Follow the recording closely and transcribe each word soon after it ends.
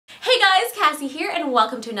Hey guys, Cassie here and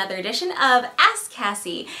welcome to another edition of Ask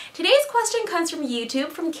Cassie. Today's question comes from YouTube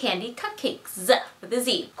from Candy Cupcakes with a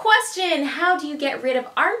Z. Question: how do you get rid of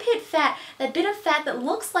armpit fat, that bit of fat that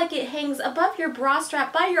looks like it hangs above your bra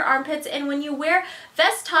strap by your armpits and when you wear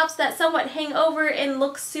vest tops that somewhat hang over and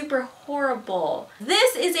look super horrible?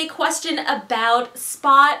 This is a question about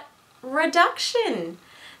spot reduction.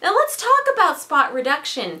 Now let's talk about spot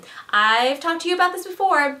reduction. I've talked to you about this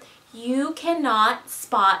before. You cannot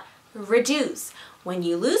spot reduce. When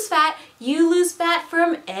you lose fat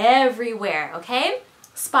from everywhere, okay?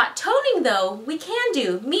 Spot toning though, we can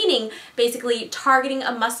do, meaning basically targeting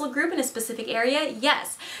a muscle group in a specific area,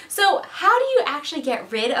 yes. So how do you actually get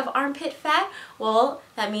rid of armpit fat? Well,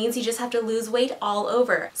 that means you just have to lose weight all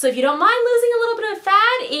over. So if you don't mind losing a little bit of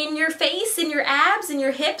fat in your face, in your abs, in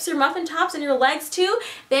your hips, your muffin tops, and your legs too,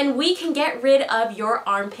 then we can get rid of your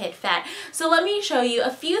armpit fat. So let me show you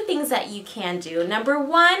a few things that you can do. Number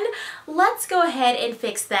one, let's go ahead and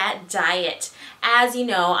fix that diet. As you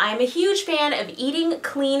know, I'm a huge fan of eating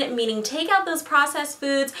clean, meaning take out those processed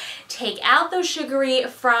foods, take out those sugary,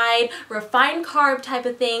 fried, refined carb type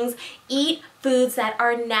of things, eat foods that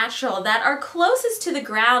are natural, that are closest to the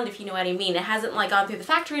ground, if you know what I mean. It hasn't like gone through the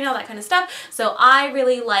factory and all that kind of stuff. So I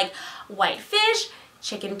really like white fish,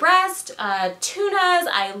 chicken breast, tunas.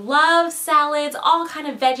 I love salads, all kind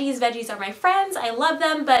of veggies. Veggies are my friends. I love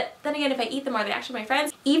them, but then again, if I eat them, are they actually my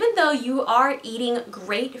friends? Even though you are eating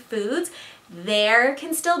great foods, there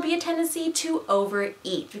can still be a tendency to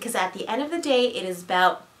overeat, because at the end of the day, it is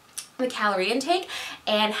about the calorie intake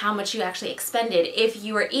and how much you actually expended. If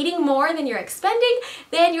you are eating more than you're expending,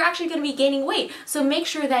 then you're actually going to be gaining weight. So make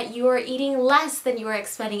sure that you are eating less than you are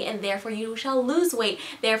expending, and therefore you shall lose weight,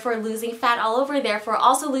 therefore losing fat all over, therefore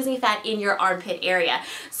also losing fat in your armpit area.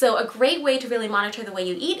 So a great way to really monitor the way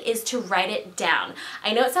you eat is to write it down.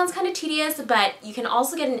 I know it sounds kind of tedious, but you can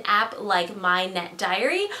also get an app like My Net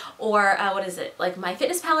Diary or like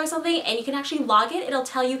MyFitnessPal or something, and you can actually log it. It'll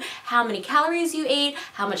tell you how many calories you ate,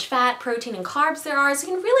 how much fat, protein, and carbs there are, so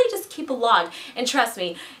you can really just keep a log. And trust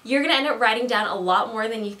me, you're gonna end up writing down a lot more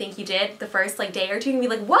than you think you did the first day or two, and be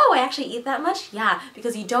like, whoa, I actually eat that much? Yeah,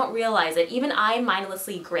 because you don't realize it. Even I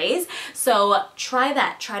mindlessly graze, so try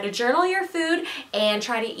that. Try to journal your food and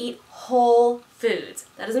try to eat whole foods.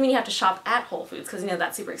 That doesn't mean you have to shop at Whole Foods, because you know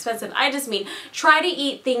that's super expensive. I just mean try to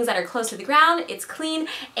eat things that are close to the ground, it's clean,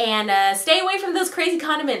 and stay away from those crazy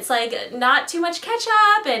condiments, like not too much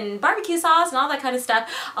ketchup and barbecue sauce and all that kind of stuff,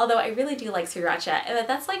 although I really do like sriracha, and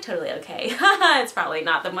that's like totally okay. It's probably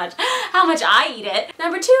not how much I eat it.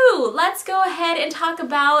 Number two, let's go ahead and talk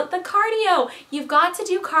about the cardio. You've got to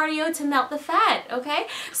do cardio to melt the fat, okay?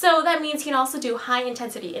 So that means you can also do high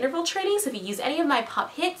intensity interval training. So if you use any of my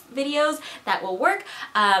Pop Hit videos, that will work.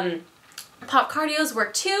 Pop cardios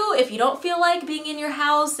work too. If you don't feel like being in your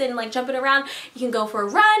house and like jumping around, you can go for a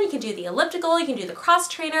run, you can do the elliptical, you can do the cross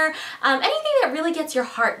trainer, anything that really gets your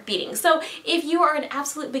heart beating. So if you are an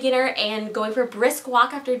absolute beginner and going for a brisk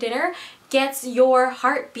walk after dinner gets your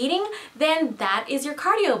heart beating, then that is your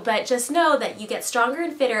cardio. But just know that you get stronger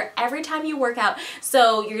and fitter every time you work out,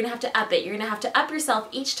 so you're gonna have to up it. You're gonna have to up yourself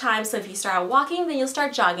each time. So if you start walking, then you'll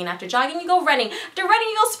start jogging. After jogging, you go running. After running,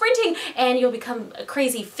 you go sprinting, and you'll become a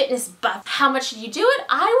crazy fitness buff. How much should you do it?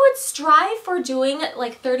 I would strive for doing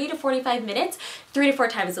like 30 to 45 minutes, 3 to 4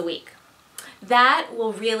 times a week. That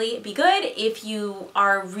will really be good if you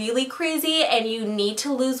are really crazy and you need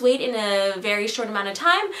to lose weight in a very short amount of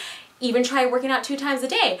time. Even try working out 2 times a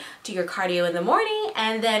day. Do your cardio in the morning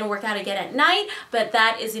and then work out again at night, but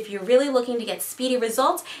that is if you're really looking to get speedy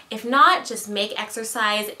results. If not, just make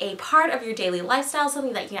exercise a part of your daily lifestyle,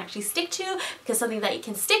 something that you can actually stick to, because something that you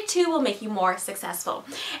can stick to will make you more successful.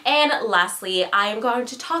 And lastly, I am going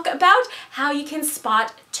to talk about how you can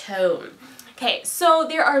spot tone. Okay, so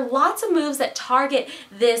there are lots of moves that target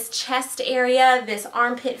this chest area, this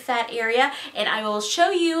armpit fat area, and I will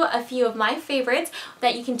show you a few of my favorites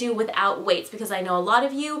that you can do without weights, because I know a lot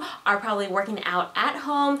of you are probably working out at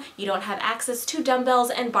home, you don't have access to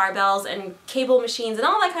dumbbells and barbells and cable machines and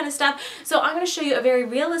all that kind of stuff, so I'm going to show you a very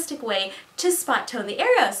realistic way to spot tone the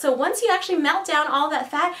area. So once you actually melt down all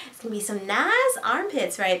that fat, it's going to be some nice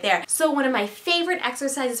armpits right there. So one of my favorite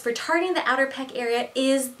exercises for targeting the outer pec area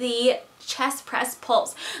is the chest press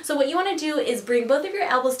pulse. So what you want to do is bring both of your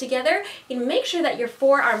elbows together and make sure that your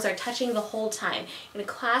forearms are touching the whole time. You're going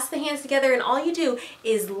to clasp the hands together, and all you do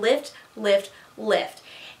is lift, lift, lift.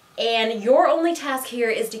 And your only task here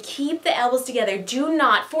is to keep the elbows together. Do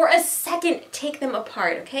not for a second take them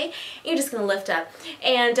apart, okay? You're just gonna lift up.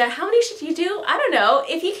 And how many should you do? I don't know.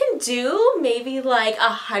 If you can do maybe like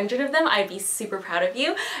 100 of them, I'd be super proud of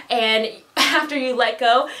you. And after you let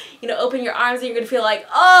go, you know, open your arms and you're gonna feel like,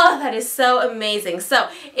 oh, that is so amazing. So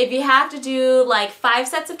if you have to do like 5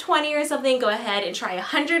 sets of 20 or something, go ahead and try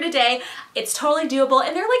 100 a day. It's totally doable,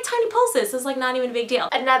 and they're like tiny pulses, so it's like not even a big deal.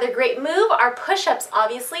 Another great move are push-ups,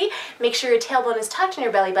 obviously. Make sure your tailbone is tucked and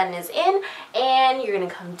your belly button is in, and you're gonna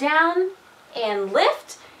come down and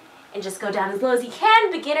lift, and just go down as low as you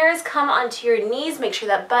can. Beginners, come onto your knees, make sure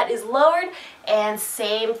that butt is lowered, and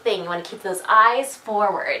same thing, you wanna keep those eyes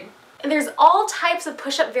forward. And there's all types of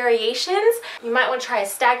push-up variations. You might want to try a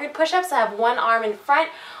staggered push-up, so have one arm in front,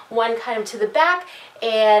 one kind of to the back,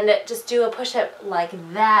 and just do a push-up like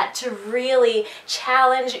that to really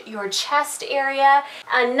challenge your chest area.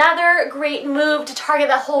 Another great move to target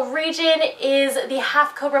that whole region is the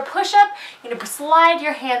half cobra push-up. You're gonna slide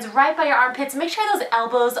your hands right by your armpits. Make sure those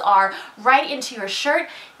elbows are right into your shirt.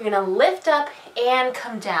 You're gonna lift up and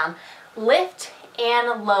come down. Lift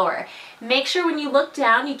and lower. Make sure when you look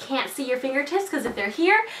down you can't see your fingertips, because if they're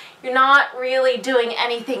here you're not really doing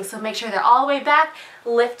anything, so make sure they're all the way back,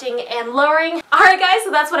 lifting and lowering. Alright guys,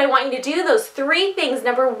 so that's what I want you to do, those 3 things.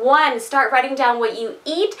 Number 1, start writing down what you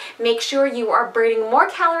eat. Make sure you are burning more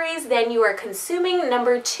calories than you are consuming.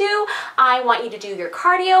 Number 2, I want you to do your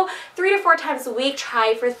cardio 3 to 4 times a week.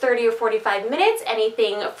 Try for 30 or 45 minutes,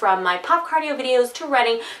 anything from my pop cardio videos to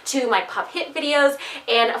running to my pop hit videos.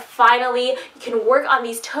 And finally, you can work on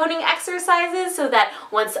these toning exercises so that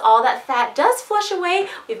once all that fat does flush away,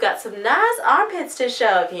 we've got some nice armpits to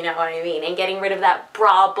show, if you know what I mean, and getting rid of that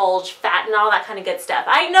bra bulge fat and all that kind of good stuff.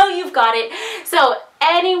 I know you've got it. So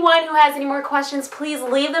anyone who has any more questions, please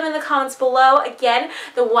leave them in the comments below. Again,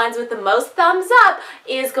 the ones with the most thumbs up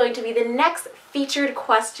is going to be the next featured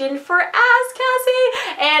question for Ask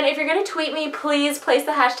Cassey. And if you're going to tweet me, please place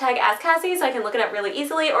the hashtag Ask Cassey so I can look it up really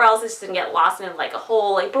easily, or else it's just going to get lost in like a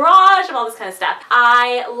whole like barrage of all this kind of stuff.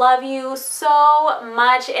 I love you so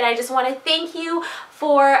much, and I just want to thank you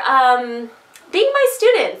for being my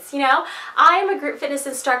students. You know, I'm a group fitness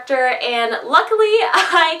instructor, and luckily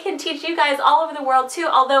I can teach you guys all over the world too,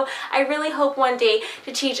 although I really hope one day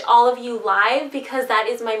to teach all of you live, because that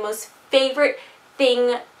is my most favorite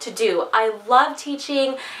thing to do. I love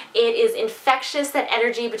teaching. It is infectious, that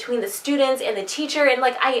energy between the students and the teacher, and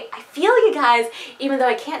like I feel you guys even though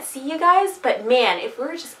I can't see you guys, but man, if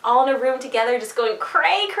we're just all in a room together just going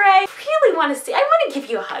cray cray, I really want to see, I want to give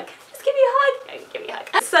you a hug. Give me a hug. Give me a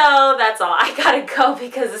hug. So that's all. I gotta go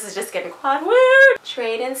because this is just getting quite weird.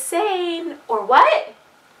 Train insane. Or what?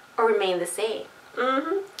 Or remain the same.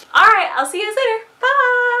 Alright, I'll see you guys later.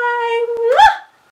 Bye.